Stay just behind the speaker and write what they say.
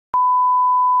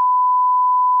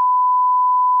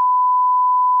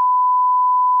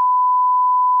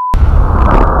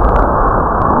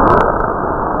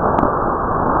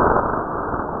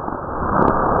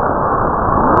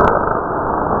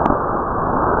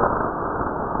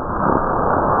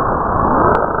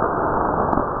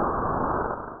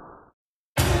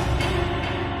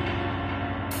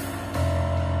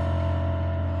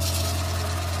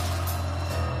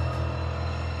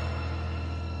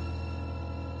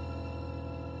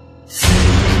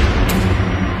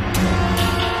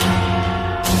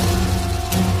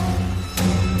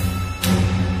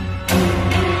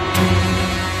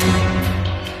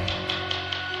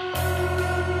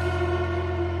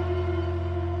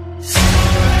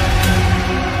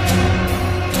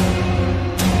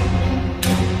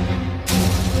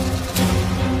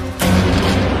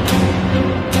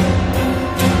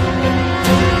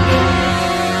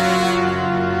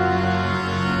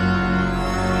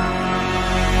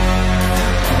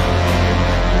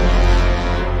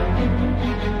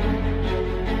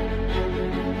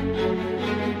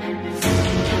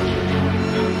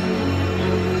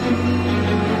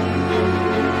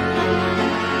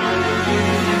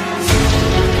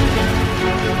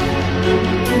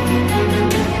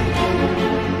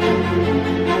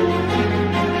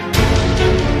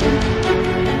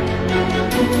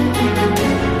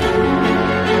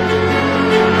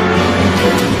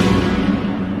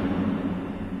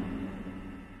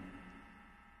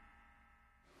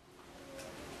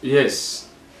Yes.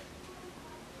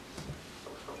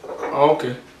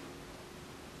 Okay.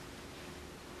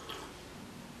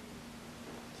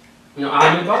 No,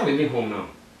 I'm about leaving home now.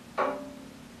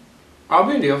 I'll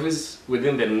be in the office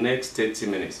within the next 30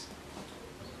 minutes.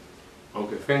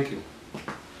 Okay, thank you.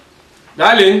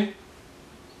 Darling!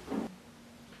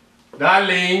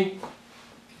 Darling!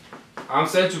 I'm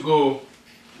set to go.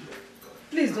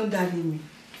 Please don't darling me.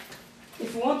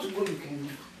 If you want to go, you can.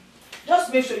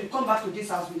 Just make sure you come back to this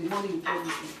house with the money you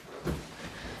promised me.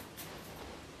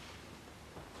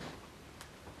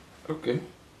 Okay.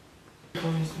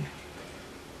 Promise me.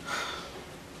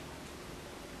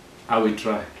 I will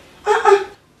try.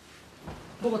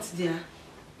 But dear,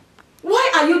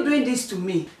 why are you doing this to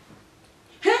me?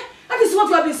 Huh? That is what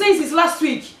you have been saying since last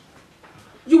week.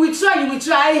 You will try, you will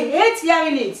try. I hate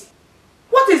hearing it.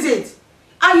 What is it?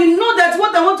 And you know that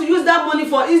what I want to use that money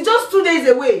for is just 2 days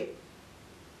away.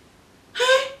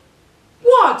 Huh?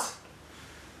 What?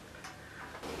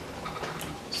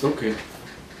 It's okay.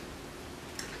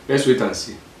 Let's wait and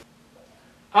see.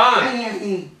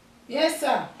 Yes,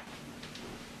 sir.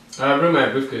 I'll bring my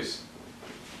briefcase.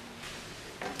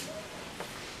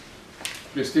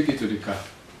 Please take it to the car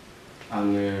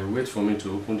and wait for me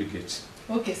to open the gate.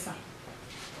 Okay, sir.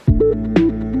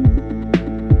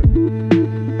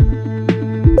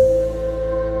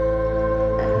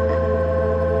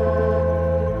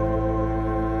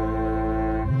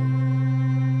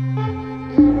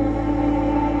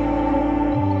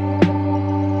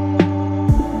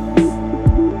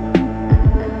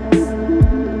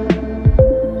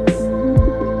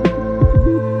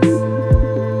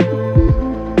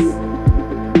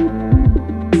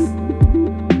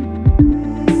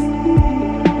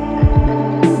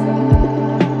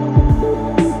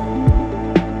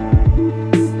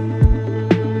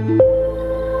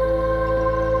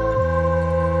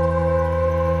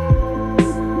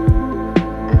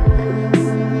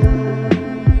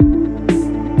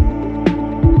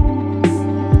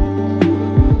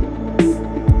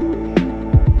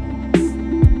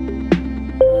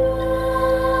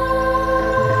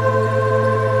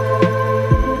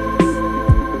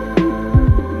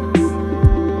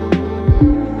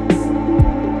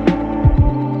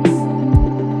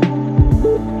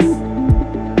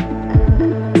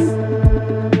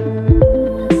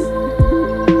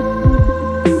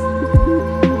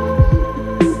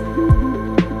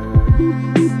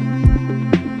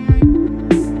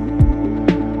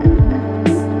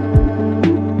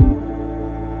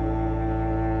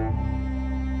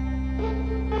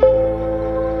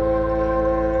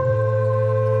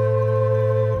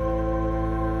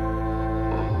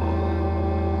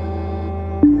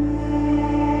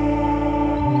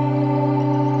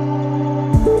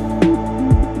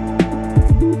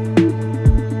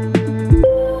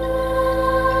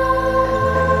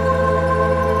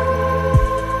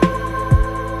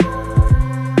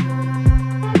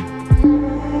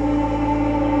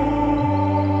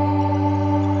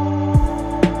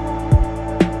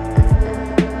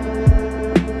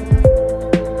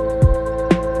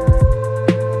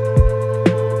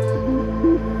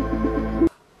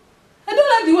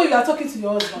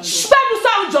 Your husband.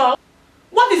 Spend job.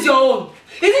 What is your own?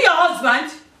 Is it your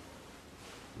husband?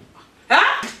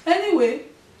 Huh? Anyway,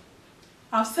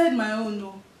 I've said my own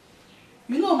no.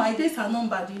 You know my days are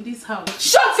numbered in this house.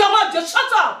 Shut your mouth, just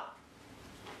shut up!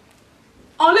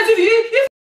 Unless if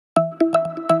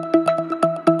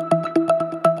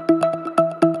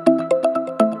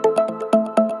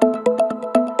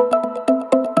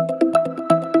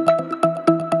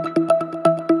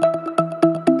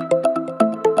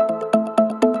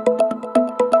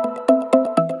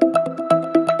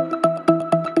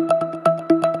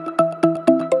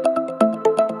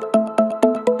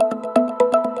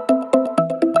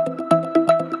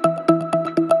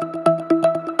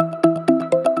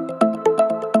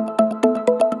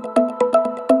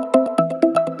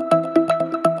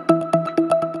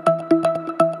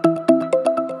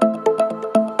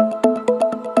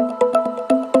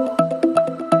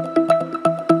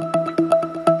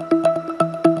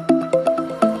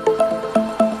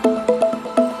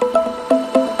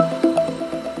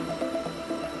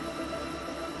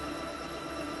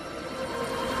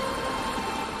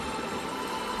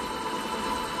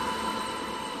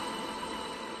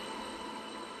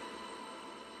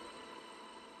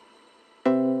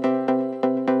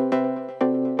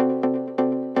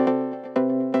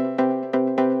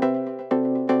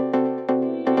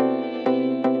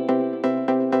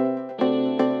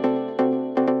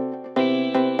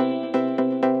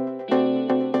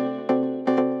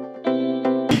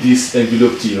this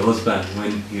envelope to your husband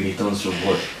when he returns from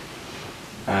work.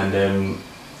 And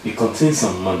It contains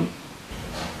some money.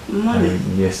 Money?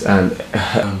 Yes, and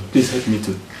please help me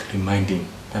to remind him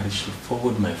that he should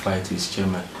forward my file to his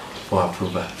chairman for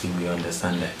approval. He will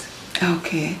understand that.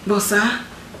 Okay. But sir,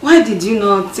 why did you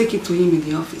not take it to him in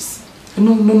the office?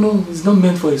 No. It's not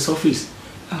meant for his office.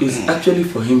 Okay. It's actually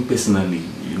for him personally,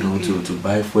 you know, to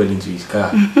buy fuel into his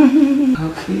car.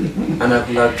 Okay. And I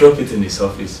could have dropped it in his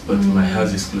office, but my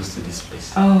house is close to this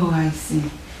place. Oh, I see.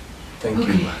 Thank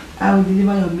you, ma. I will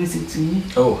deliver your message to you.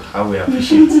 Oh, I will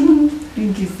appreciate it.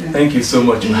 Thank you, sir. Thank you so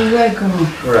much, ma. You're welcome.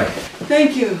 All right.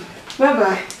 Thank you.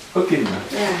 Bye-bye. Okay, ma.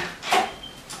 Yeah.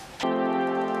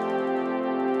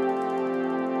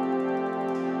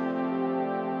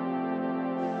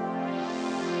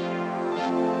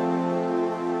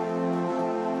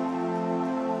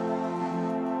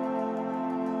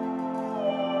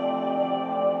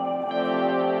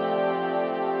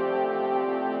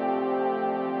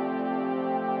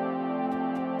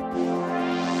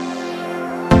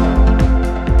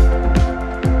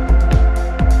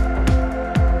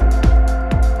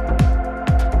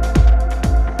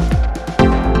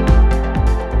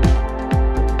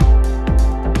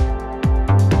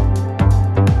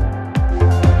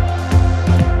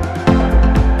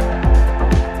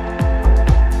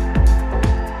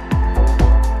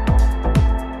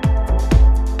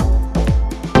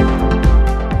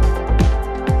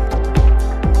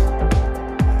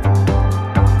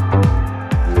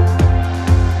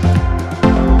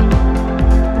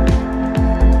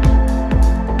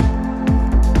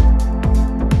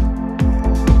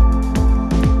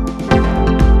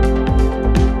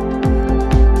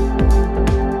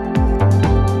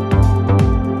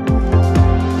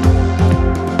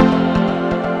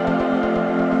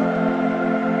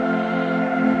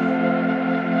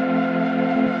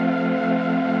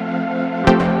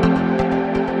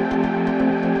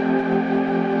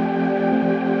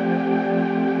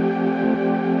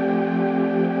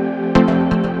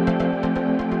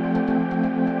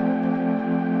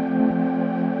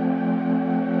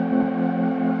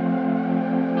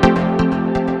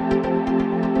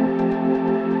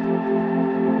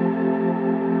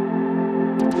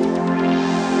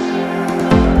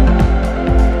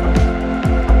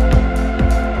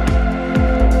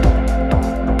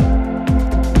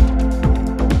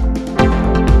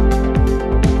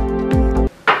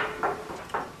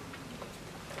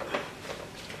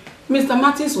 Mr.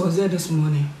 Martins was there this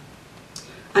morning,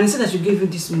 and he said that you gave you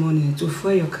this money to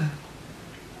fuel your car.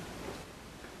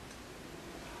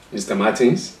 Mr.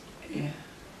 Martins? Yeah.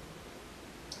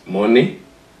 Money?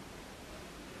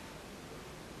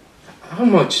 How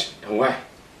much and why?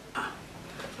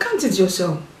 Count it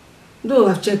yourself. Though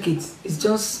I've checked it, it's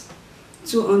just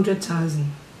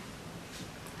 200,000.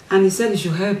 And he said you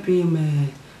should help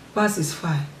him pass his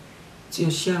file to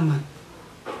your chairman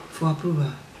for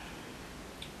approval.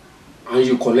 And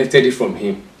you collected it from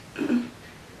him?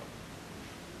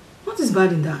 What is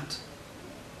bad in that?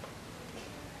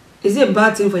 Is it a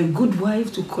bad thing for a good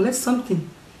wife to collect something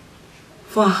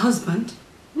for her husband?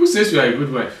 Who says you are a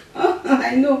good wife?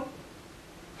 I know.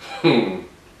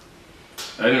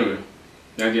 Anyway,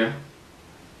 Nadia,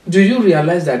 do you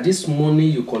realize that this money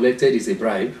you collected is a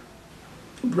bribe?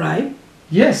 Bribe?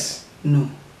 Yes. No.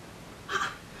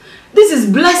 This is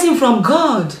blessing from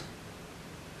God.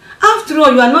 After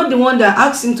all, you are not the one that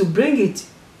asked him to bring it.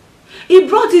 He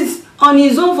brought it on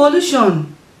his own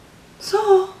volition.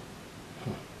 So...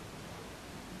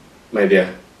 My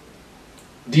dear,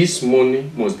 this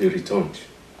money must be returned.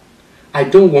 I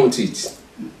don't want it.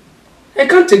 I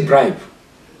can't take bribe.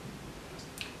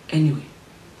 Anyway,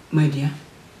 my dear,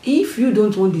 if you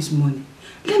don't want this money,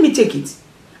 let me take it.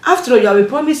 After all, you have been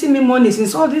promising me money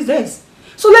since all these days.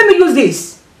 So let me use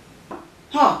this.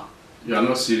 Huh? You are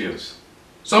not serious.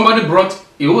 Somebody brought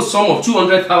a whole sum of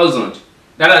 200,000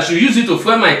 that I should use it to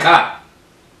fuel my car.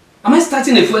 Am I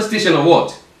starting a fuel station or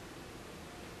what?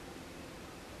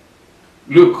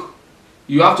 Look,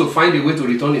 you have to find a way to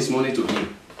return his money to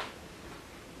him.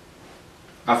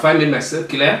 Have I made myself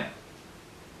clear?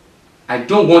 I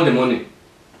don't want the money.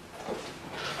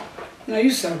 Now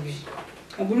you sabi.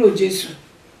 Abulo Jesu.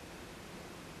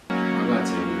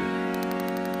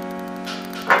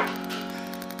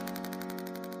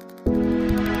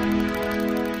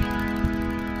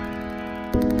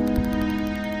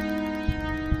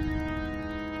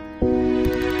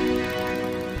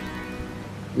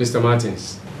 Mr.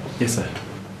 Martins. Yes, sir.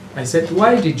 I said,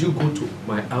 why did you go to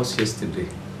my house yesterday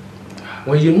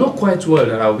when you know quite well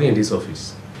that I'll be in this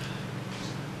office?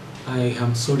 I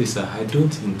am sorry, sir. I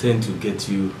don't intend to get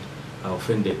you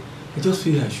offended. I just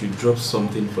feel I should drop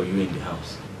something for you in the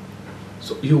house.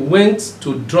 So you went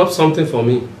to drop something for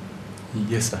me?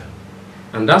 Yes, sir.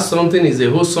 And that something is a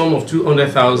whole sum of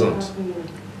 200,000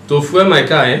 to fuel my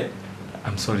car, eh?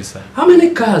 I'm sorry, sir. How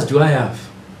many cars do I have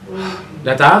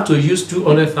that I have to use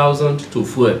 200,000 to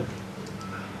fuel?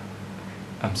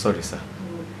 I'm sorry, sir.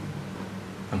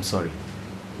 I'm sorry.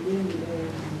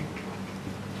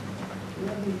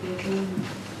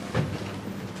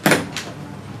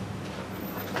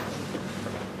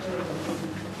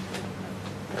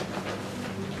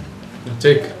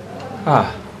 Take.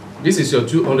 Ah. This is your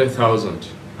 200,000.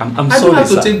 I'm I sorry, don't have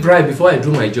to sir. take bribe before I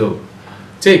do my job.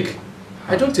 Take.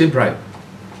 I don't take bribe.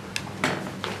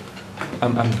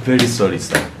 I'm very sorry,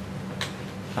 sir.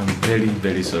 I'm very,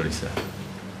 very sorry, sir.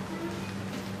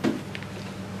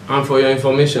 And for your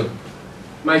information,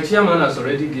 my chairman has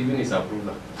already given his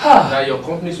approval that your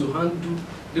company should handle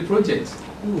the project.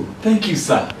 Oh, thank you,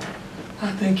 sir.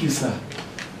 Thank you, sir.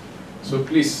 So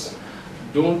please,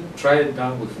 don't try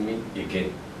that with me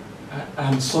again.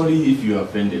 I'm sorry if you are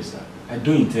offended, sir. I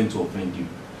don't intend to offend you.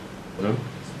 No?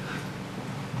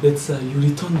 But, sir, you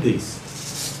returned this.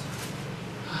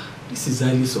 This is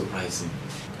highly surprising.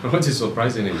 What is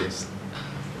surprising in this?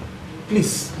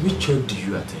 Please, which church do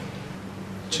you attend?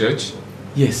 Church?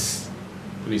 Yes.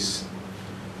 Please,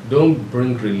 don't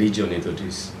bring religion into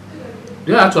this.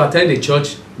 Do I have to attend a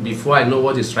church before I know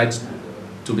what is right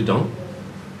to be done?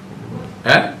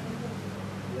 Eh?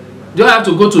 Do I have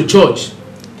to go to church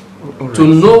to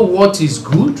know what is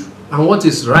good and what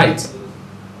is right?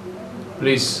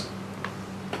 Please,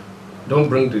 don't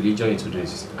bring religion into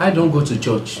this. I don't go to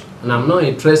church, and I'm not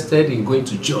interested in going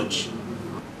to church.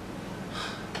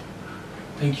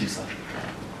 Thank you, sir.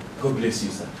 God bless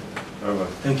you, sir. Bye-bye.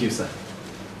 Thank you, sir.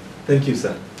 Thank you,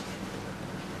 sir.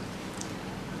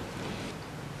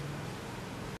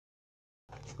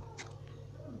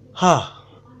 Ha!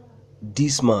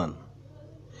 This man.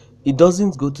 He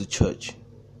doesn't go to church,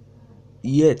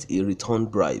 yet he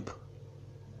returned bribe.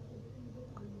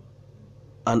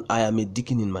 And I am a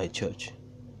deacon in my church.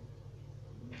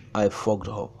 I fucked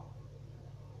up.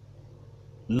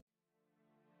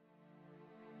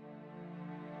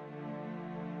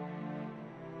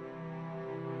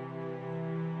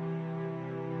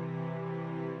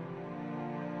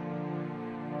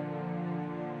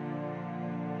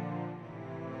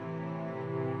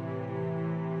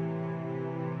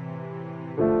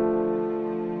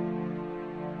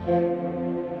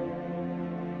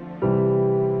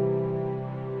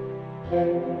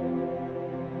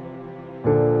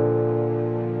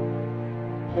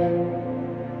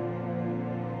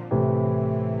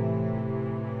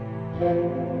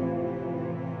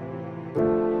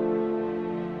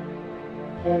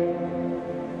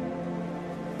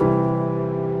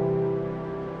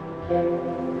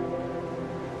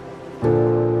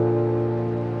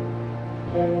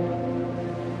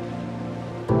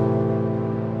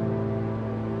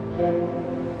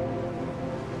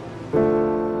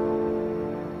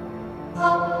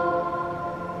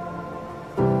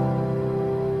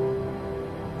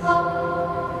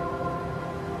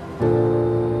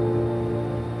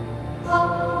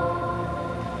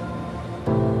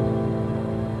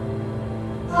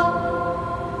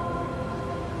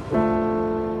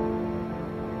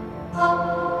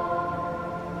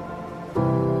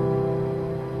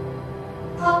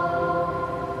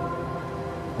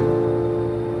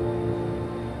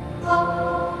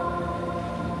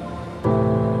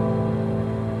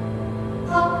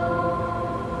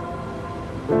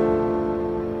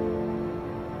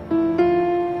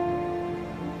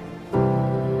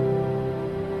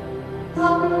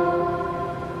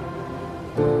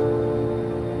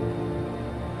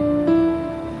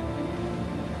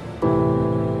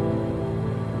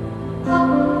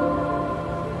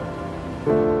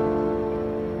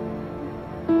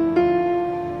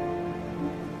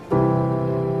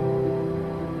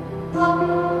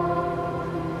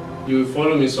 You will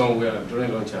follow me somewhere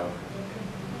during lunch hour.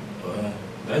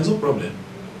 There is no problem.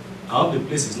 I hope the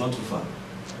place is not too far.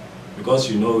 Because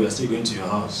you know we are still going to your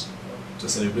house to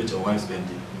celebrate your wife's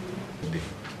birthday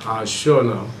today. Sure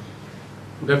now.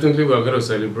 Definitely we are going to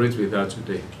celebrate with her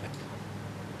today.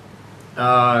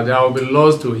 There will be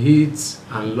lots to eat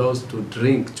and lots to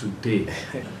drink today.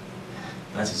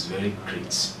 That is very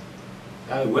great.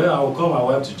 Well, I will call my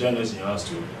wife to join us in your house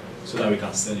too, so that we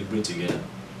can celebrate together.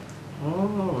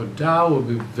 Oh, that would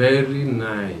be very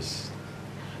nice.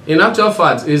 In actual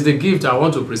fact, it's the gift I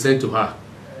want to present to her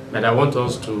that I want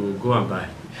us to go and buy.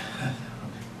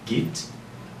 Gift?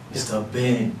 Mr.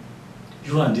 Ben,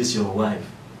 you and this your wife.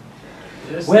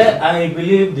 Yes, well, sir. I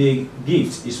believe the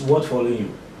gift is worth following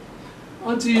you.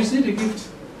 Until you see the gift.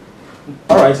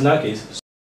 Alright, in that case.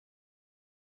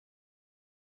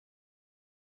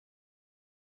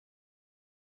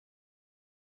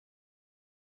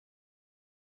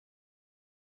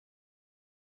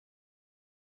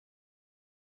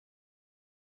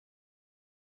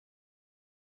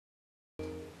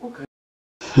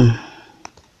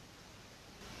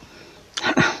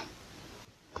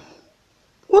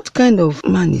 What kind of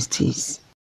man is this?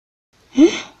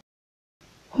 Eh?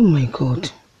 Oh my God.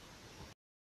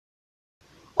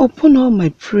 Upon all my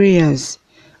prayers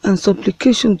and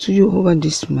supplication to you over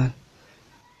this man,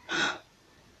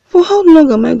 for how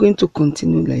long am I going to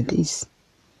continue like this?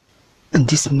 And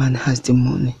this man has the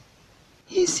money.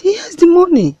 Yes, he has the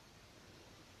money.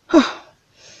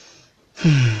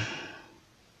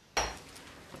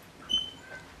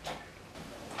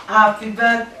 Happy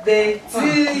birthday to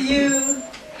you.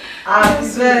 Happy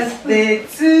birthday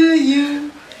to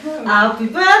you. Happy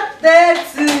birthday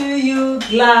to you,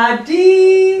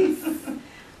 Gladys.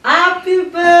 Happy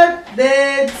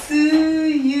birthday to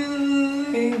you.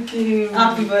 Thank you.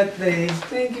 Happy birthday.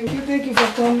 Thank you. Thank you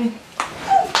for coming.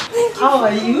 Thank you. How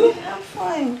are you? I'm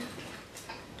fine.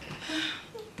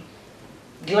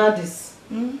 Gladys,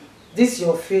 this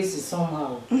your face is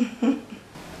somehow.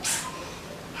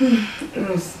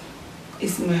 Rose,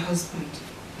 it's my husband.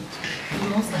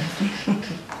 Your husband?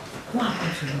 What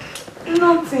happened to you?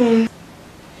 Nothing.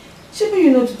 Maybe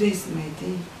you know today is my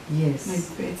day. Yes. My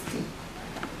birthday.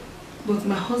 But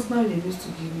my husband refused to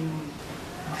give me money.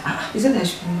 He said I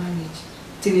should manage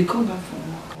till he come back from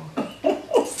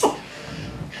work.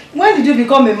 When did you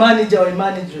become a manager or a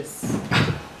manageress?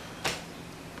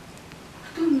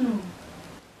 I don't know.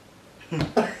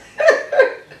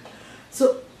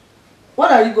 So,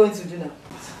 what are you going to do now?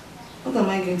 What am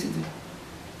I going to do?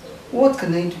 What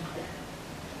can I do?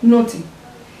 Nothing.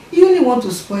 You only want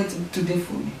to spoil it today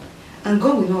for me. And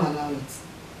God will not allow it.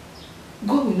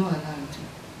 God will not allow it.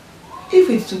 If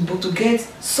it's to get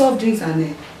soft drinks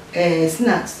and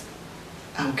snacks,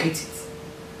 I'll get it.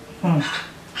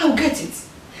 I'll get it.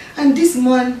 And this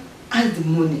man has the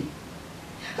money.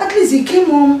 At least he came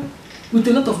home with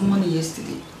a lot of money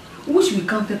yesterday, which we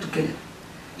counted together.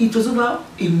 It was over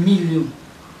 1 million.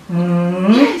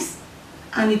 Yes.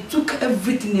 And he took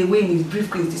everything away in his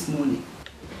briefcase this morning.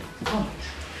 Oh.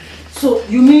 So,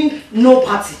 you mean no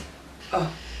party?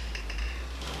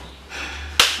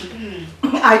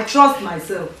 I trust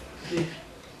myself. Yeah.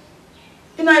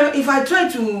 You know, if I try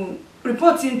to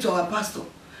report him to our pastor,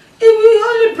 he will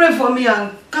only pray for me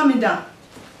and calm me down.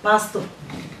 Pastor.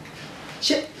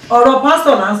 Or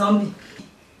pastor and zombie.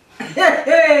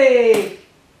 Hey!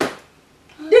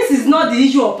 This is not the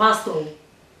issue of pastor.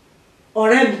 Or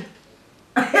Remy.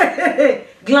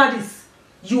 Gladys,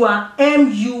 you are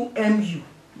M-U-M-U.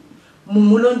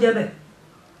 Mumulonjebe.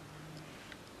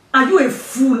 Are you a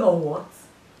fool or what?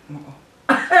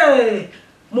 Hey,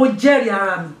 mo jẹ́rìí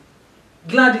ara mi.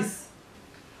 Gladys,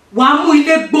 wàá mú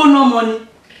ilé gbóná money.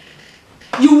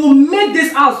 You will make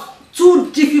this house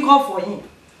too difficult for him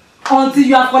until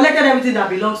you have collected everything that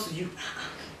belongs to you.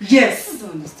 Yes. I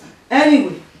don't understand.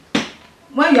 Anyway,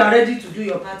 when you are ready to do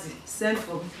your party, send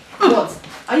for me. What?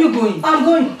 Are you going? I'm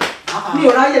going. Me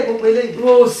ò ráyè gbogbo eléyìí.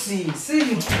 Oh, see you.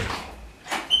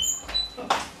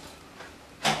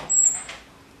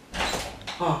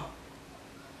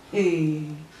 Hey.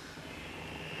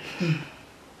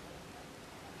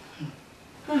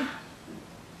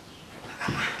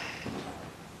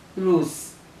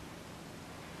 Rose,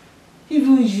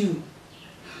 even you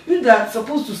that are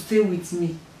supposed to stay with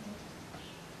me.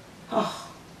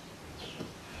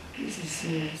 This is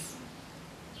serious.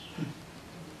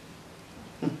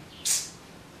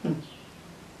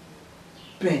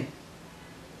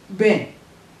 Ben.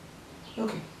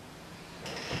 Okay.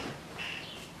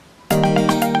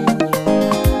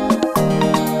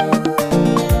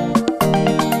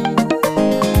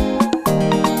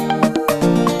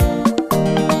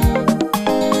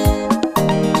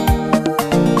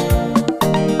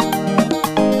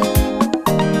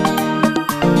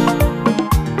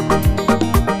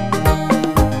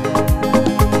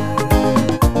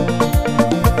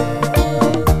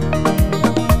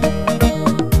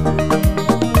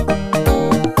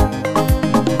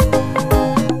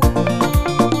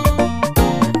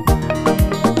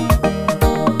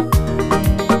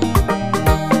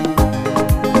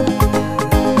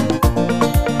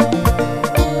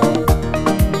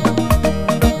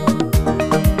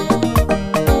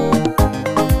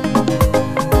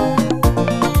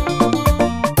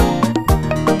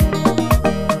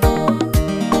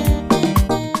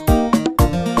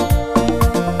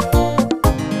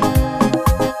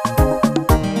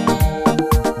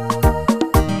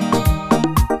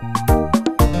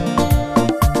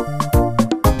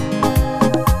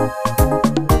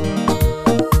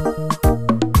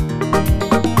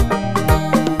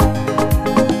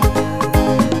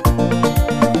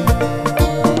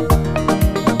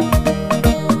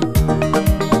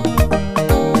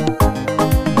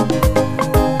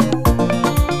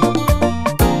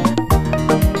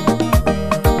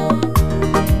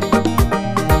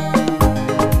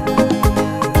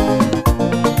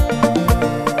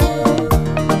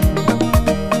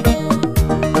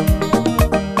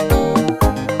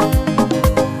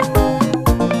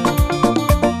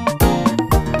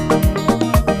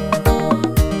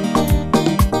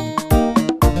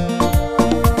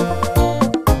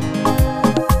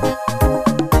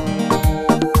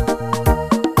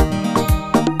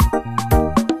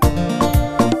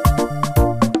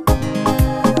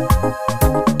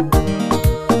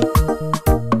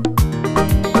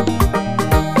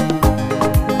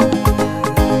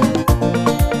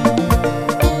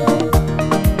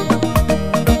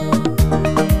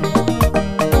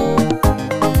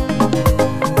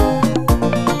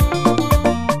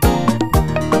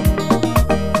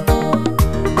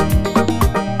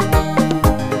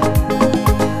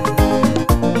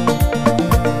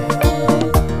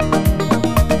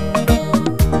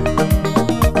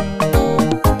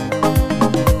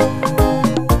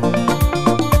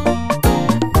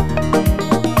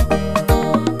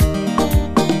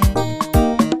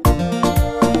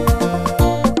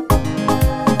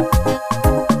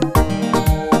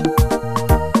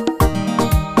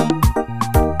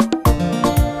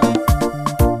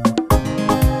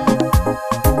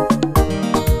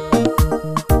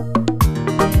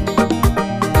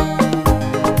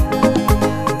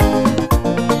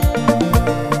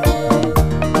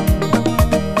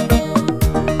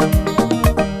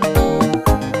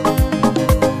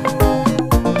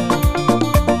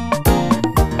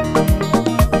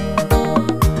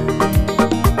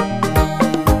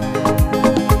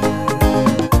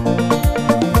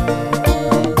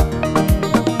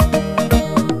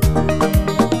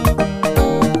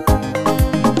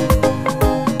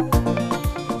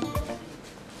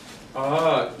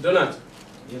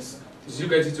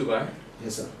 to buy?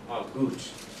 Yes, sir. Oh, good.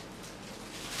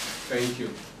 Thank you.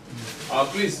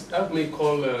 Please help me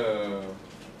call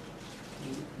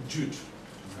Jude.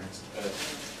 Right.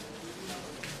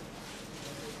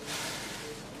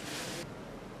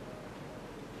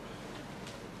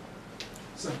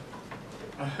 Sir.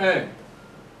 Hey.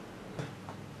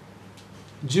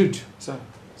 Jude. Sir.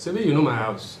 Maybe you know my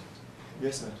house.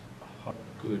 Yes, sir.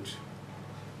 Good.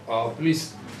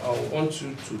 Please, I want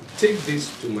you to take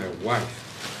this to my wife.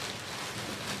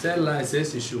 Tell her I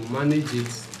says she should manage it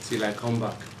till I come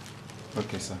back.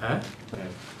 Okay, sir. Huh? Yeah.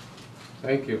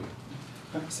 Thank you.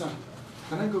 Sir,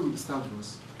 can I go with Star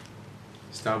Boss?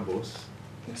 Star Boss?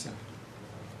 Yes, sir.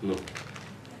 No.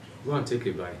 Go and take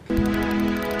a bike. Okay,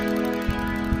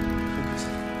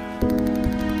 sir.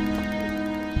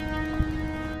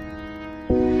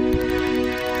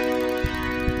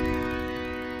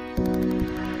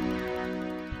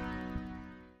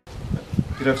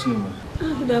 Good afternoon, ma.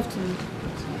 Good afternoon.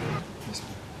 Yes,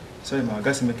 ma'am. Sorry, ma. I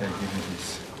got to make I give you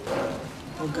this.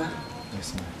 Oga.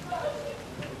 Yes, ma'am.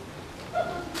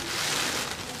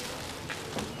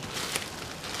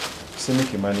 So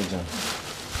make a manager.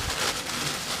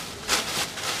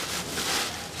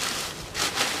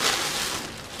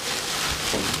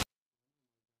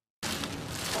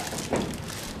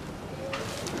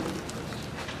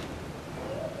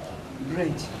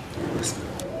 Bread. Yes, ma'am.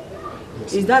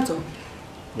 Yes, Is that all?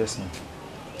 yes, ma'am.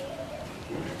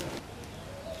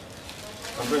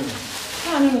 I'm going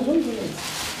now. No, don't do it.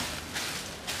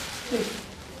 Wait.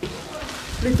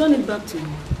 Return it back to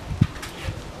me.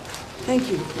 Thank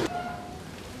you.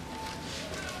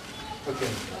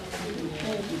 Okay.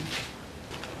 Thank you.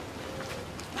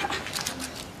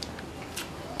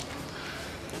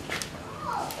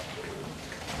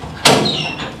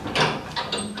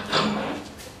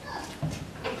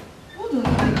 What do you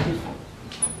think before?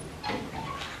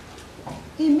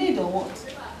 He made or what?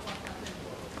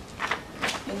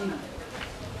 Anyway,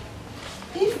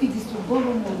 if it is to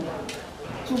borrow money,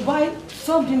 to buy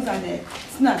soft drinks and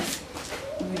snacks,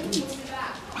 we will do it.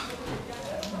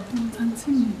 But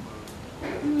Auntie,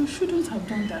 you shouldn't have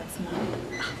done that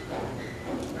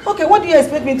now. Okay, what do you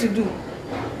expect me to do?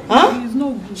 Huh? It's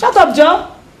not good. Shut up, John.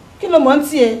 Kí ló mọ̀ ń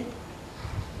tiẹ̀?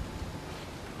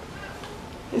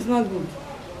 It's not good.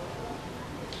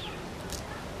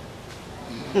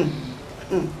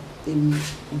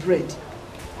 Bread.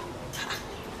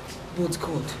 But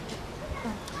God.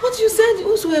 But you said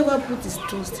whosoever put his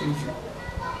trust in you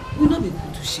will not be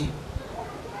put to shame.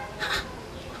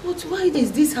 But why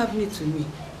is this happening to me?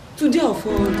 Today of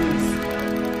all days.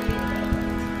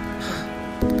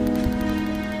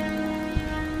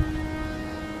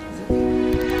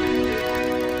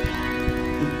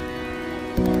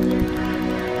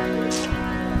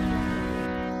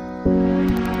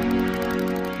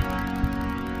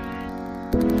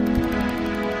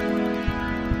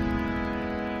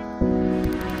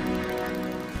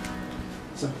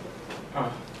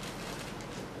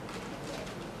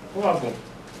 What happened?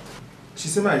 She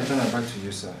said I return her back to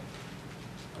you, sir.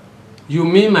 You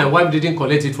mean my wife didn't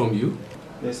collect it from you?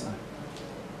 Yes, sir.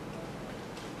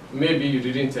 Maybe you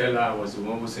didn't tell her I was the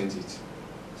one who sent it.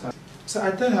 Sir,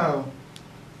 I tell her.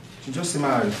 She just said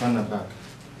I return her back.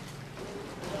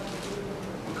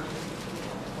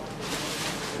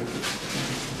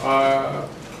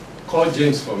 Call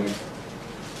James for me.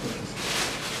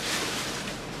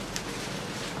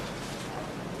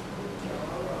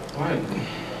 Why?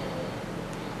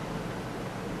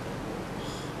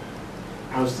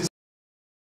 I was this.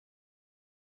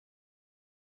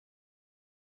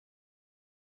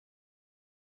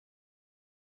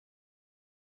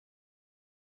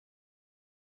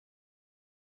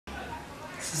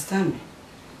 Sister me,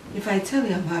 if I tell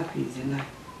you I'm happy, it's a lie.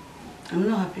 I'm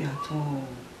not happy at all.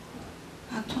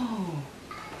 At all.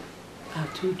 I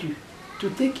told you to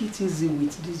take it easy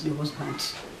with this your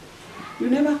husband. You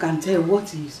never can tell what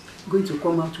he's going to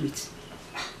come out with.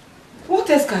 What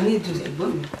else can he do,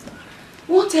 Ebony?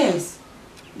 What else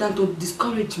than to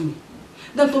discourage me?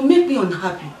 Than to make me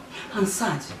unhappy and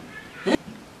sad? Eh?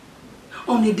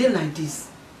 On a day like this.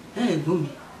 Eh, Ebony?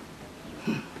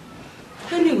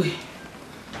 Anyway,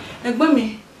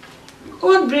 Ebony,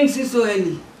 what brings you so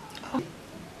early?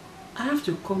 I have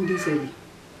to come this early.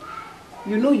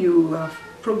 You know you have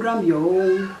programmed your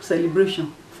own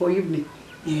celebration for evening.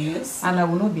 Yes. And I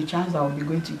will not be chance I will be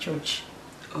going to church.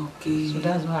 Okay. So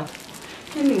that's why.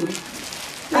 Anyway,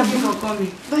 thank you for coming.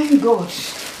 Thank God.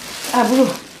 Abro,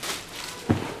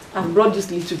 I've brought this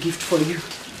little gift for you.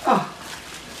 Oh.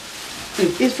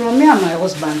 It's from me and my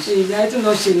husband. I don't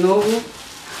know she know.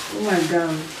 Oh my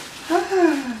God.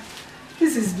 Ah,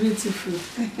 this is beautiful.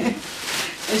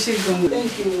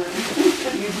 Thank you, man.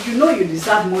 You know you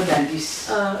deserve more than this.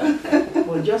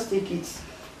 But just take it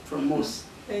from us.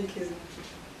 Thank you.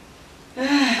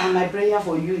 And my prayer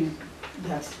for you is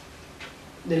that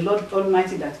the Lord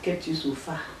Almighty that kept you so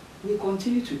far will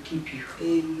continue to keep you.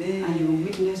 Amen. And you will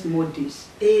witness more days.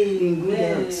 Amen. In good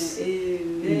health.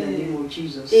 Amen. In the name of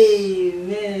Jesus.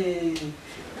 Amen.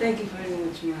 Thank you very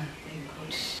much, ma. Very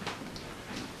good.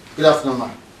 Good afternoon, ma.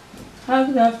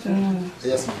 Good afternoon.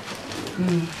 Yes, ma.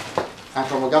 I'm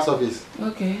from Oga's office.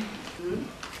 Okay.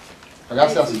 Oga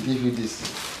says to give you this.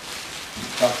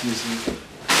 That's you see.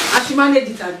 I should manage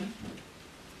it, Abby.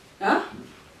 Huh?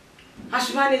 I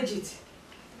should manage it.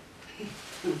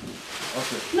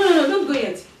 Okay. No, don't go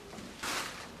yet.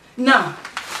 Now,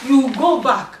 you go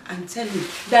back and tell him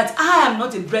that I am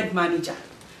not a bread manager.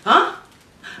 Huh?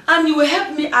 And you will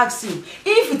help me ask him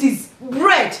if it is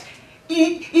bread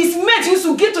his mates used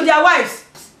to give to their wives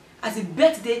as a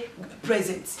birthday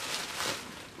present.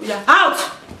 We are out!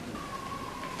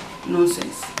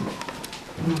 Nonsense.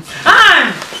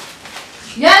 And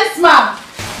yes, ma'am.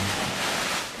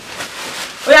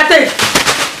 We are take.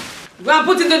 Go and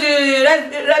put it into the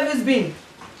refuse bin.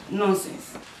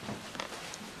 Nonsense.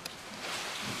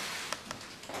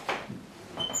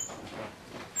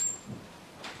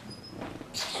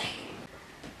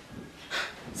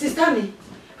 Sister me,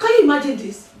 can you imagine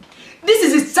this? This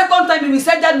is the second time you will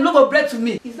send that loaf of bread to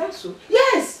me. Is that so?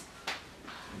 Yes.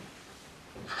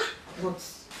 But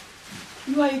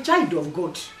you are a child of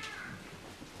God.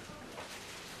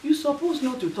 You're supposed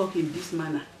not to talk in this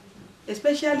manner,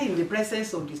 especially in the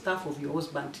presence of the staff of your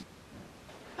husband.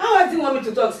 How else do you want me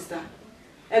to talk, sister?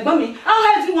 Mommy,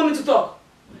 how else do you want me to talk?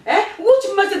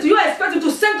 Which message do you expect me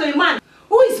to send to a man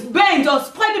who is bent on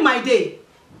spoiling my day?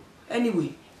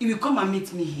 Anyway, he will come and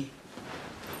meet me here.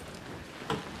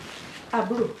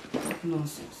 Bro,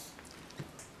 nonsense.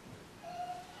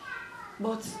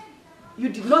 But you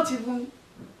did not even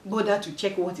bother to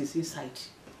check what is inside.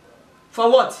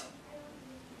 For what?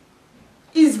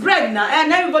 It's bread now, and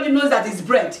everybody knows that it's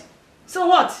bread. So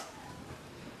what?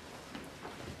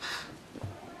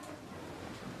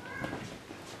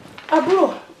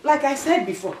 Bro, like I said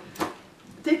before,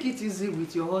 take it easy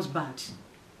with your husband.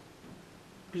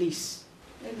 Please.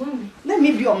 Let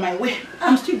me be on my way.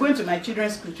 I'm still going to my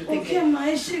children's school to take care. Okay, ma,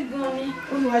 is she going?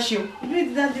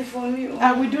 Greet daddy for me.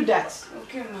 I will do that.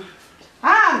 Okay, ma.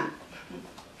 Han!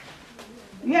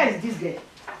 Where is this girl?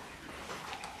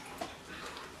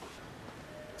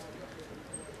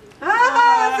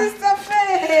 Sister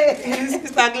Faye!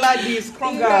 Sister Gladys,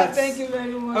 congrats. Thank you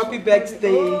very much. Happy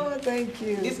birthday. Oh, thank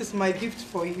you. This is my gift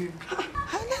for you.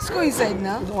 Let's go inside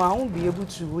now. No, I won't be able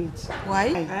to wait. Why?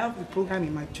 I have a program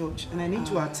in my church and I need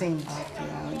to attend.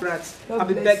 Congrats. God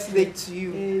Happy bless birthday you. to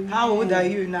you. Amen. How old are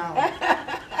you now?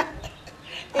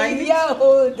 A year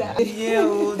older. A year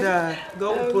older.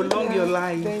 God will prolong your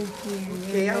life. Thank you.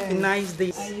 Okay, have a nice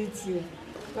day. And you too.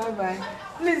 Bye-bye.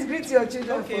 Please greet your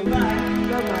children. Okay, for me. bye.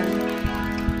 Bye-bye.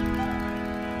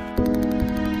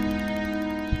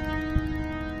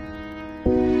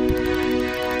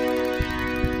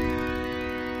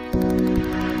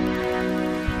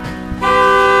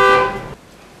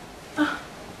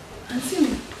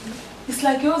 It's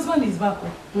like your husband is back.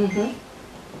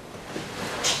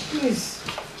 Please,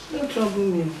 don't trouble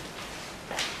me.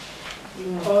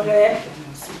 Alright.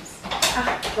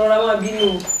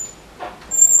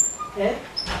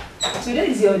 Today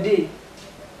is your day.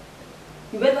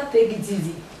 You better take it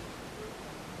easy.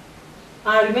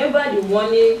 And remember the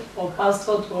warning of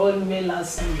Pastor to all men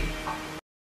last Sunday.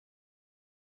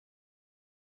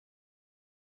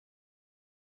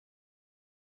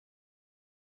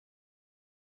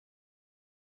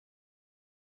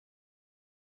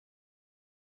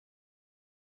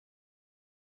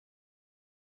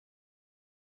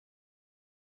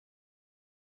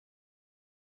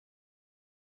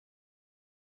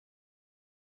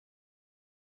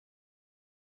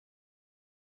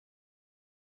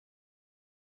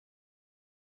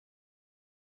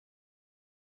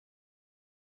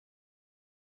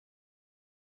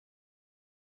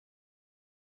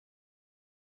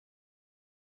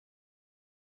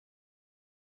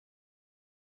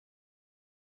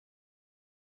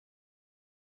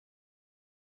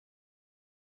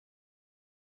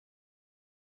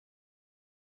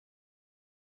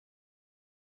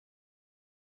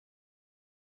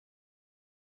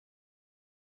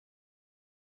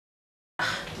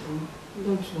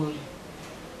 Don't worry.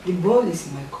 The ball is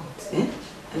in my court.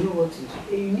 I know what to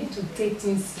do. You need to take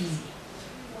things easy.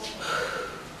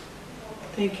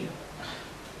 Thank you.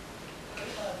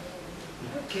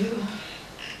 Okay.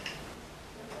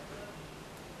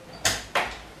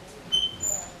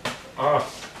 Ah.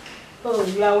 Oh,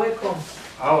 you are welcome.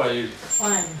 How are you?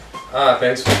 Fine. Ah,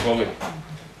 thanks for coming.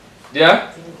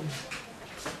 Yeah?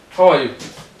 How are you?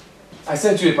 I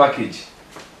sent you a package.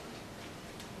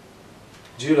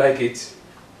 Do you like it?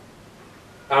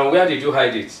 And where did you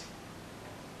hide it?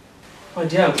 Oh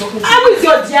dear, I'm talking to you. Who is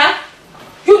your dear?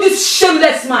 You this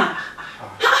shameless man.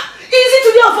 Is it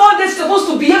today of all days supposed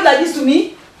to behave like this to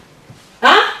me?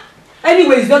 Huh?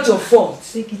 Anyway, it's not your fault.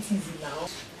 Take it easy now.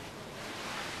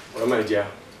 Well, my dear,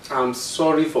 I'm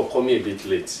sorry for coming a bit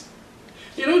late.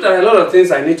 You know there are a lot of things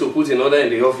I need to put in order in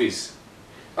the office.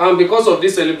 And because of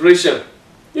this celebration,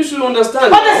 you should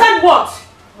understand. Understand what?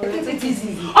 Take it easy.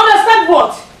 Understand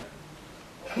what?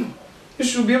 You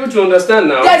should be able to understand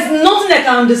now. There's nothing I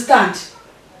can understand.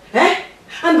 Eh?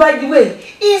 And by the way,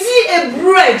 is it a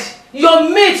bread your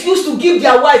mates used to give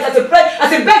their wives as a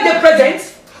birthday present?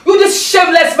 You this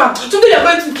shameless man. Today you're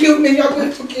going to kill me. You're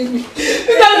going to kill me.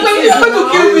 You're going to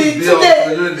kill me today.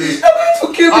 You're going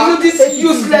to kill me to this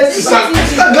useless man.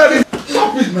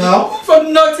 Stop it now. For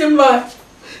nothing, man.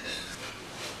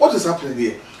 What is happening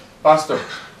here? Pastor,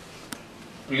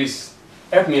 please,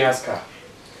 help me ask her.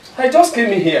 I just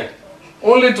came in here,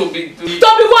 only to be...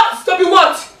 Stop it what? Stop it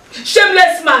what?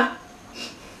 Shameless man.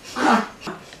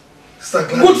 Sister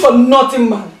Gladys. Good for nothing,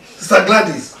 man. Sister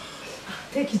Gladys.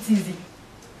 Take it easy.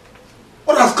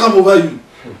 What has come over you?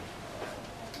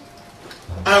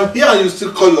 I'm here and you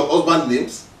still call your husband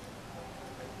names?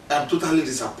 I'm totally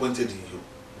disappointed in you.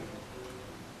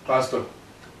 Pastor,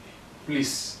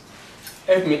 please,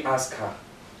 help me ask her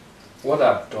what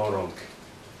I've done wrong.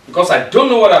 Because I don't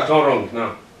know what I've done wrong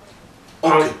now.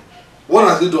 Okay. What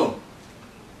has he done?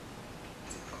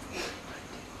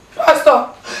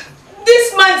 Pastor,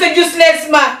 this man's a useless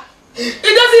man. He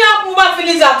doesn't have woman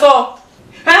feelings at all.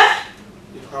 Huh?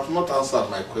 You have not answered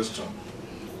my question.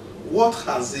 What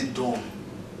has he done?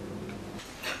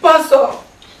 Pastor,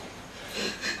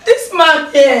 this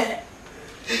man here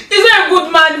is not a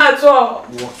good man at all.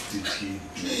 What did he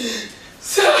do?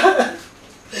 Sir,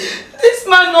 this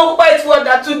man knows quite well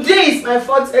that today is my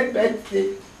 40th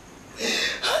birthday.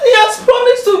 And he has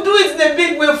promised to do it in a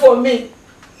big way for me.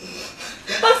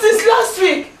 And since last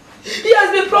week, he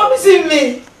has been promising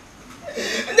me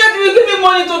that he will give me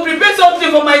money to prepare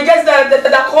something for my guests that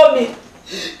are coming.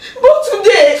 But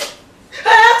today,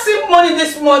 I asked him money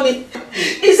this morning.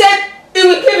 He said he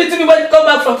will give it to me when he comes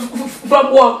back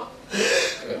from work.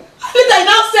 Later, he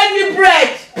now send me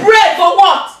bread. Bread for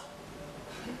what?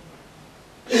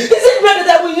 Is it bread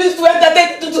that we use to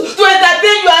entertain you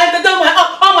and entertain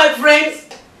all my friends?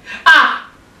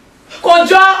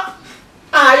 Kojo!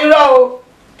 You know.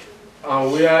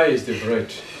 And where is the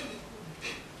bread?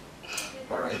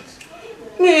 Alright.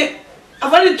 Me,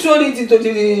 I've already thrown it into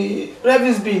the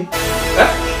rubbish bin.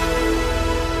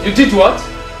 Huh? You did what?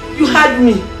 You had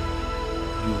me.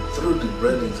 You threw the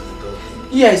bread into the dustbin?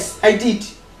 Yes, I did.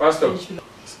 Pastor,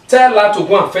 tell her to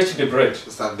go and fetch the bread.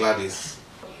 Sister Gladys,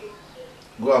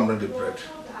 go and bring the bread.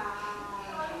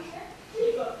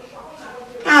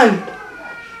 Anne,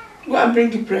 go and bring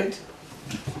the bread.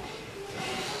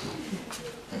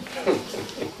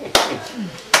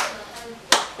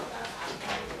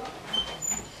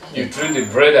 You threw the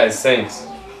bread I sent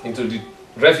into the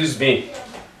refuse bin.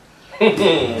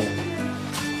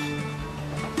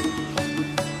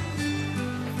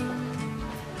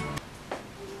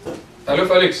 Hello,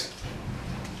 Felix.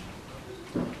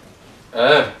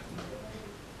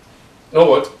 Know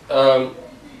what?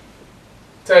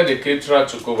 Tell the caterer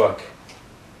to go back.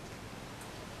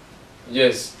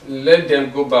 Yes, let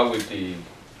them go back with the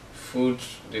food,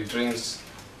 the drinks,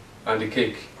 and the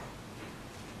cake.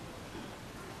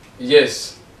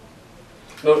 Yes.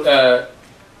 No,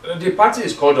 the party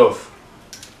is called off.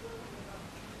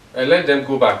 Let them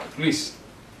go back, please.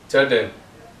 Tell them.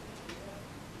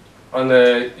 And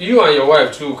you and your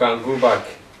wife too can go back.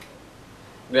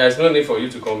 There is no need for you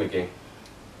to come again.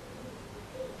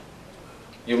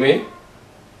 You mean?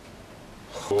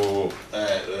 Oh.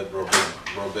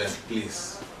 Robin,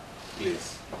 please.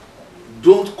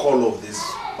 Don't call off this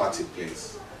party,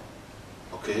 please.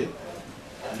 Okay?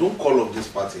 Don't call off this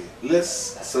party. Let's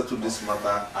settle this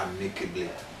matter amicably.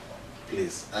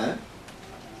 Please.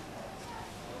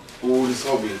 We will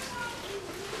resolve it.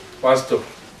 Pastor,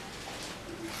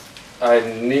 I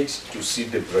need to see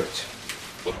the bread.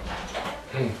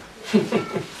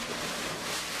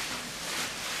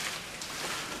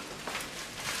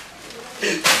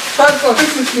 Pastor,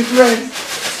 this is the bread.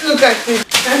 Look at it.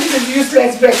 And this is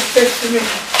useless bread. Take to me.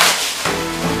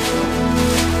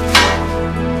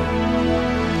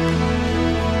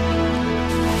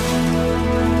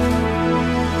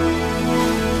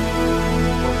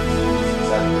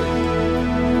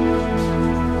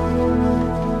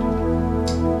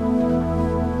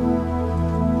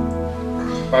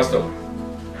 Pastor,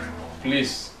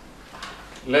 please,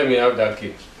 let me have that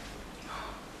key.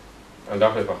 And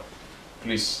that paper,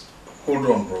 please. Hold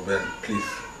on, bro, Ben, please.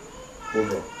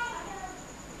 Hold on.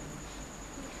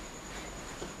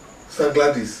 Sir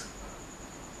Gladys,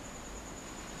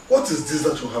 what is this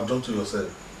that you have done to yourself?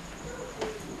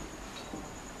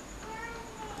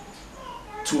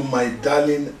 To my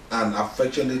darling and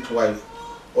affectionate wife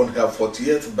on her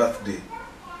 40th birthday,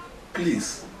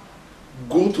 please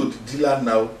go to the dealer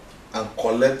now and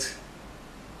collect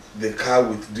the car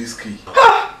with this key.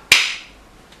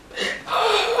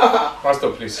 Pastor,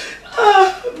 please.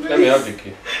 Let me have the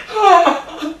key.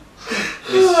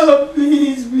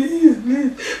 Please, please,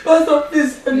 please. Pastor,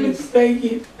 please, let me thank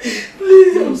you.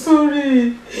 Please, I'm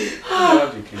sorry.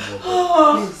 Have the key,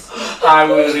 please. I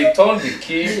will return the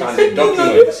key and the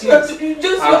documents.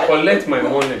 I'll collect my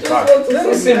money back.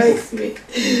 Very simple.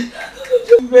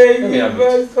 Let me have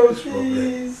it.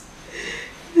 Please.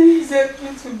 Please help me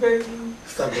to beg you.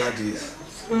 Mr. Gladys.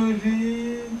 Sorry.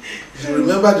 You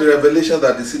remember the revelation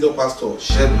that the senior pastor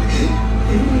shared with you?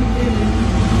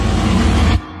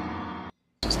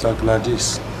 Mr.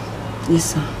 Gladys.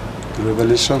 Yes, sir. The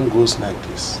revelation goes like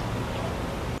this.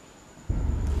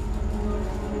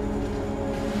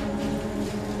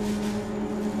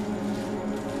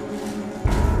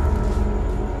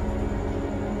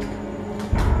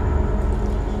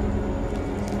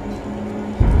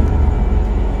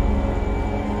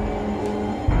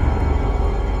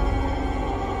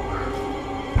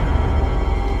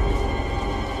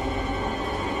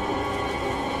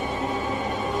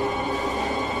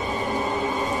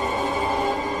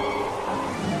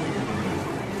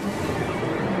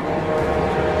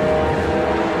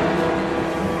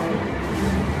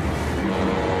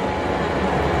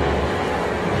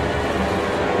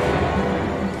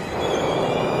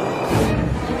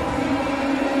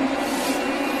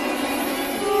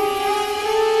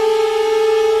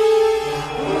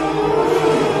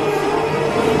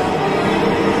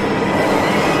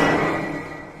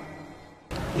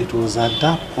 It was at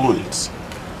that point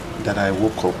that I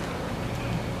woke up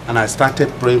and I started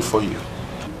praying for you.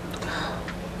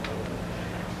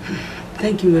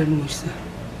 Thank you very much, sir.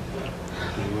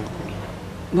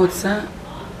 But sir,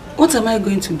 what am I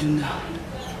going to do now?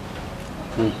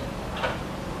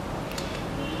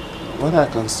 What I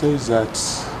can say is that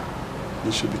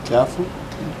you should be careful,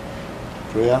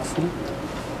 prayerful,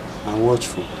 and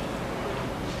watchful,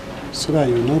 so that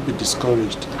you will not be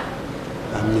discouraged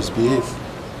and misbehave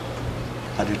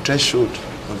at the threshold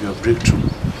of your breakthrough.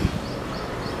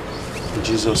 In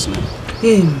Jesus' name.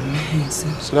 Amen,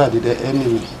 sir. So that the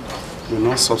enemy will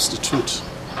not substitute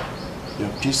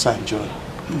your peace and joy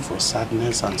for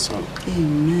sadness and sorrow.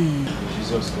 Amen. In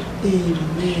Jesus' name.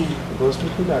 Amen. Because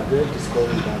people that get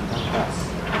discouraged and pass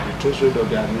at the threshold of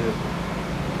their miracle,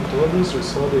 it always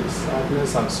results in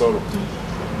sadness and sorrow. I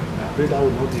pray that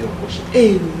will not be your portion.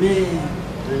 Amen.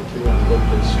 Thank you and God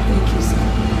bless you. Thank you, sir.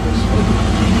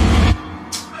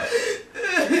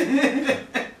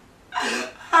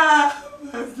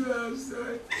 I'm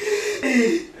sorry.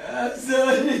 I'm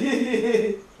sorry.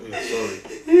 You're sorry.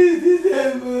 It's the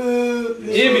devil.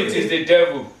 If it is the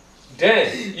devil, then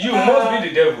you must be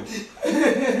the devil.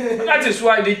 That is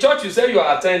why the church you say you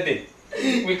are attending,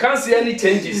 we can't see any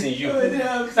changes in you.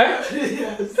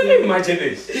 Can you imagine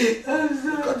this? I'm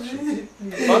sorry.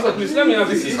 Pastor, please let me have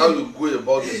this. This is how you go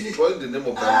about destroying the name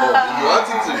of the Lord in your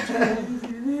attitude.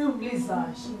 Please, sir,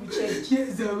 she will change.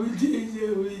 Yes, I will change. I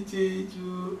will change.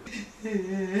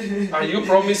 Are you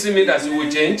promising me that you will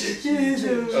change? Yes, I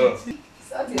will change.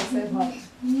 Sort yourself out.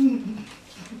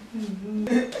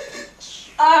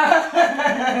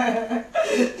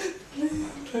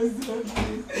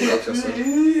 Look at yourself.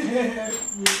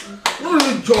 No,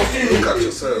 you just look at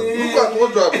yourself. Look at what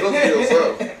you have done to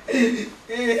yourself.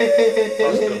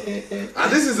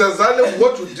 And this is exactly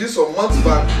what you did some months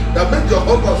back that made your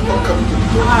husband stop coming to the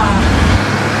church.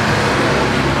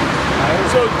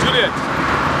 So, Juliet,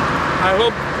 I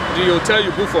hope the hotel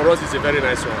you booked for us is a very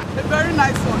nice one. A very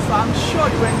nice one, so I'm sure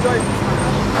you enjoy it.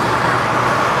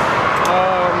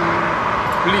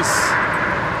 Please,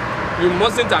 you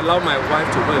mustn't allow my wife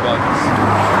to know about this.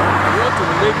 I want to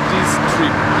make this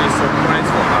trip a surprise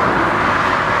for her.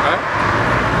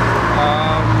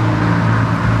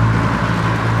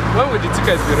 When will the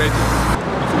tickets be ready?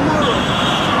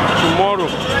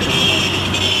 Tomorrow.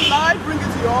 Shall I bring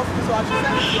it to your office or I should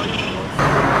send it to your email?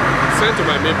 Send to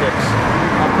my mailbox.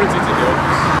 I'll print it in the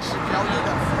office. Okay, I'll do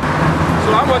that. So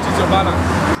how much is your balance?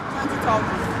 20,000.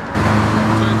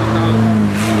 20,000.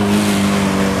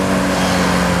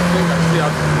 I think I see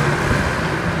how to do it.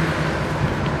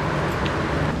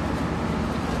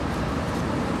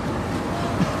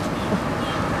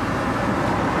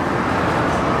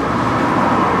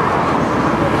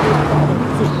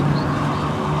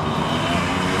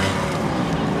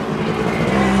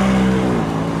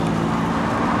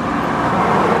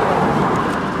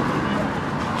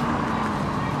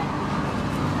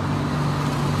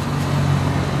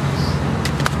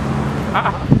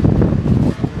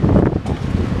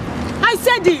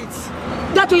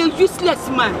 useless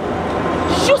man.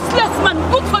 Useless man,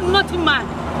 good for nothing man.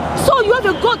 So you have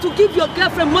a go to give your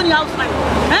girlfriend money outside.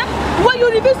 Eh? When you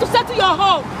refuse to settle your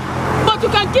home, but you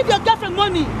can give your girlfriend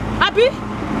money. Abi,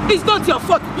 it's not your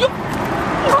fault. You...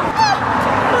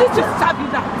 This will serve you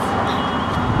right.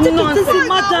 Nonsense,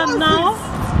 madam now.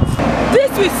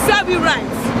 This will serve you right.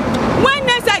 When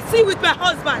next I see you with my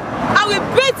husband, I will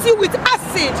beat you with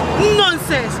acid.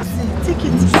 Nonsense. Take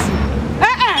it easy.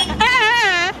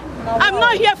 I'm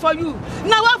not here for you.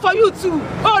 Now I'm for you too.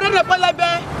 Oh,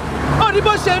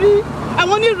 I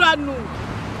want you run.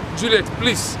 Juliet,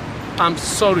 please. I'm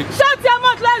sorry. Shut your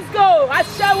mouth, let's go. I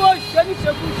shall watch you.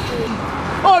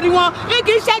 Oh, the one.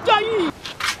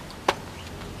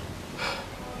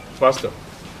 Pastor,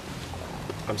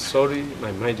 I'm sorry,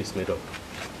 my mind is made up.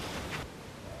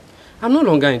 I'm no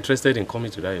longer interested in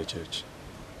coming to that church.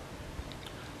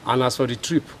 And as for the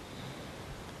trip,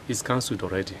 it's cancelled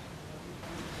already.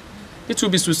 It will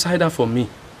be suicidal for me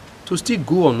to still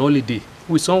go on holiday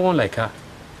with someone like her.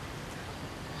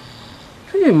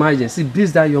 Can you imagine? She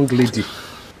beats that young lady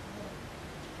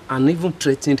and even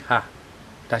threatened her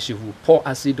that she will pour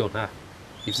acid on her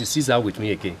if she sees her with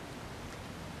me again.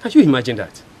 Can you imagine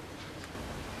that?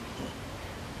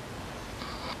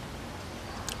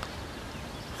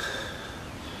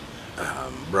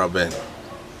 Brother Ben,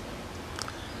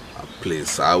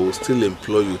 please, I will still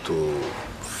implore you to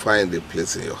find a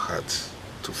place in your heart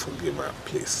to forgive her,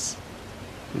 please.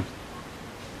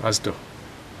 Pastor,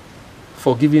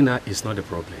 forgiving her is not a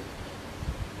problem.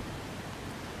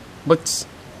 But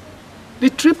the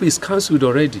trip is cancelled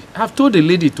already. I've told the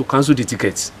lady to cancel the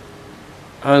tickets.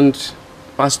 And,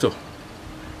 Pastor,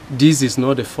 this is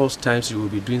not the first time she will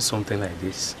be doing something like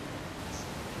this.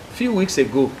 A few weeks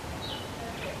ago,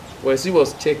 when she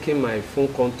was checking my phone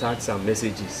contacts and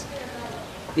messages,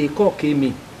 a call came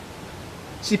in.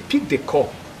 She picked the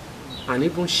call and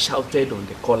even shouted on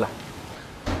the caller.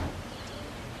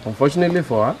 Unfortunately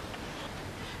for her,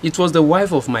 it was the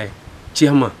wife of my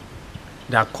chairman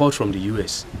that called from the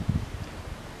US.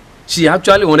 She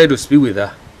actually wanted to speak with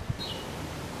her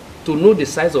to know the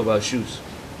size of her shoes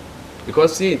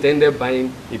because she intended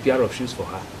buying a pair of shoes for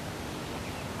her.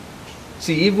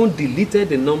 She even deleted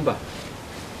the number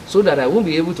so that I won't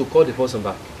be able to call the person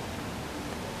back.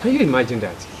 Can you imagine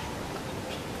that?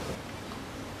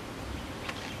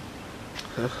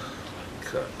 Oh,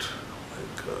 God. My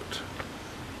God.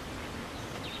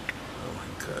 Oh, my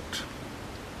God.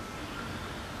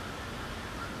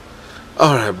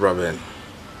 All right, brother.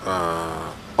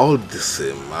 All the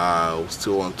same, I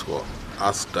still want to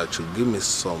ask that you give me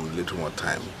some little more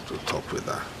time to talk with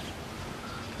her.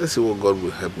 Let's see what God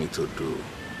will help me to do.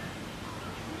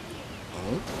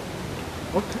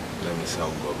 Okay. Let me see how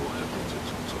God will help me to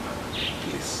talk to her.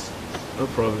 Please. No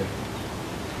problem.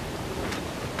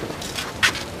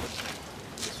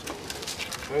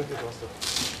 Thank you, Pastor.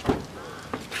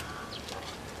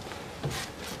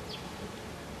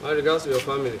 My regards to your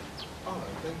family. All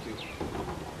right, thank you.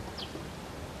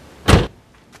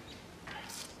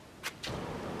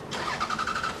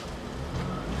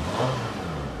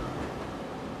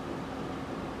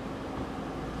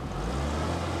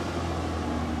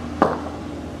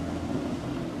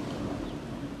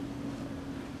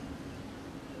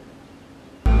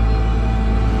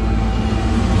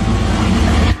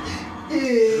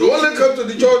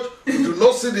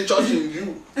 See the church in you.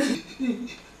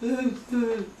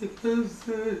 I'm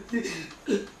sorry.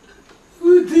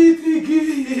 Who did it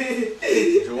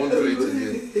again? You won't do it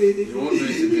again. You won't do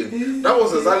it again. That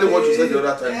was exactly what you said the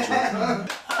other time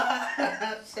too.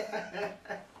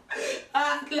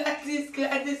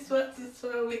 Gladys, what is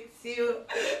wrong with you?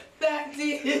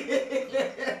 Daddy.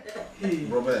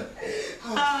 Robert.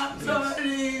 I'm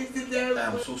sorry. I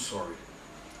am so sorry.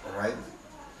 Alright?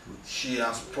 She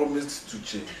has promised to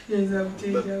change. Yes, I'm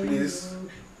changing. But please,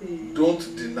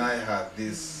 don't deny her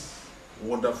this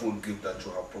wonderful gift that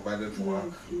you have provided for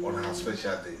her on her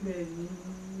special day.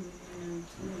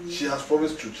 She has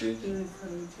promised to change.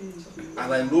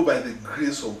 And I know by the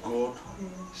grace of God,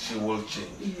 she will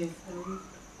change.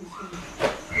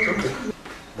 Okay.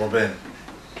 Robin,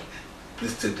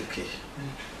 please take the key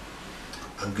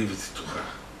and give it to her.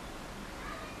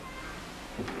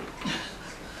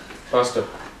 Pastor,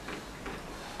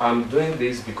 I'm doing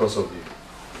this because of you.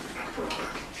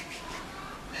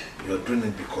 You're doing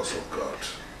it because of God.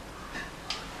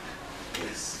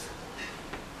 Please.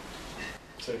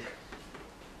 Take.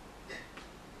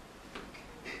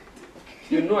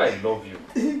 You know I love you.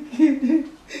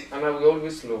 And I will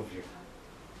always love you.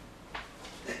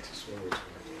 Just one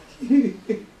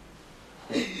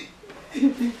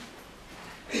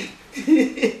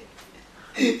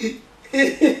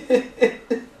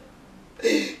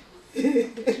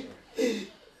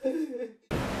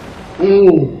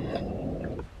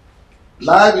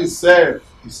Life itself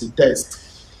is a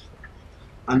test.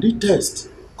 And the test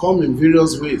comes in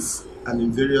various ways and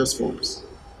in various forms.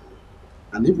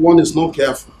 And if one is not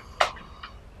careful,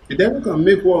 the devil can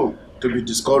make one to be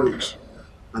discouraged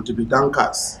and to be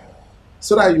downcast,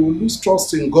 so that you will lose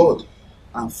trust in God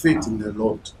and faith in the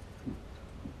Lord.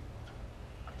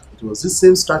 It was this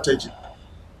same strategy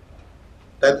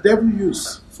that the devil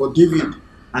used for David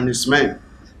and his men.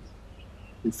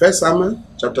 In 1 Samuel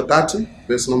chapter 30,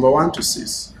 verse number 1 to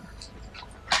 6.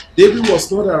 David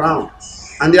was not around,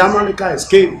 and the Amalekites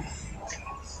came,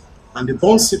 and they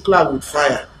burned Ziklag with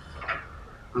fire,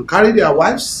 and carried their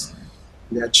wives,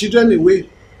 their children away,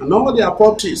 and all their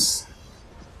properties.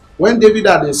 When David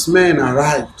and his men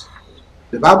arrived,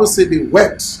 the Bible said they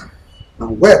wept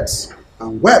and wept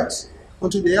and wept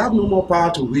until they had no more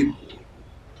power to weep.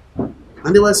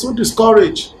 And they were so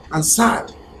discouraged and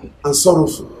sad and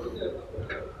sorrowful.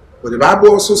 But the Bible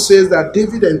also says that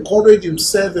David encouraged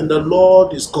himself in the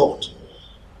Lord his God.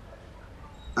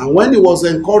 And when he was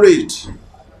encouraged,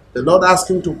 the Lord asked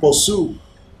him to pursue.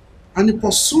 And he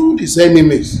pursued his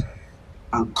enemies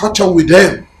and caught up with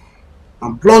them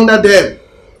and plundered them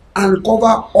and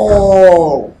recover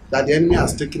all that the enemy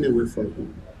has taken away from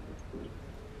you.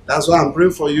 That's why I'm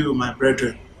praying for you, my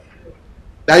brethren,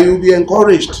 that you will be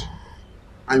encouraged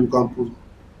and you can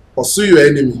pursue your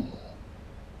enemy,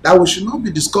 that we should not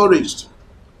be discouraged.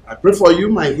 I pray for you,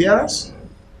 my hearers.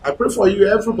 I pray for you,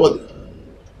 everybody,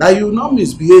 that you will not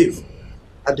misbehave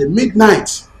at the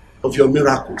midnight of your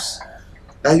miracles,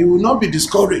 that you will not be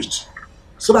discouraged,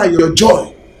 so that your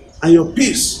joy and your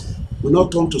peace will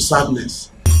not turn to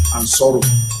sadness and sorrow.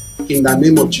 In the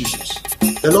name of Jesus.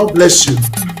 The Lord bless you.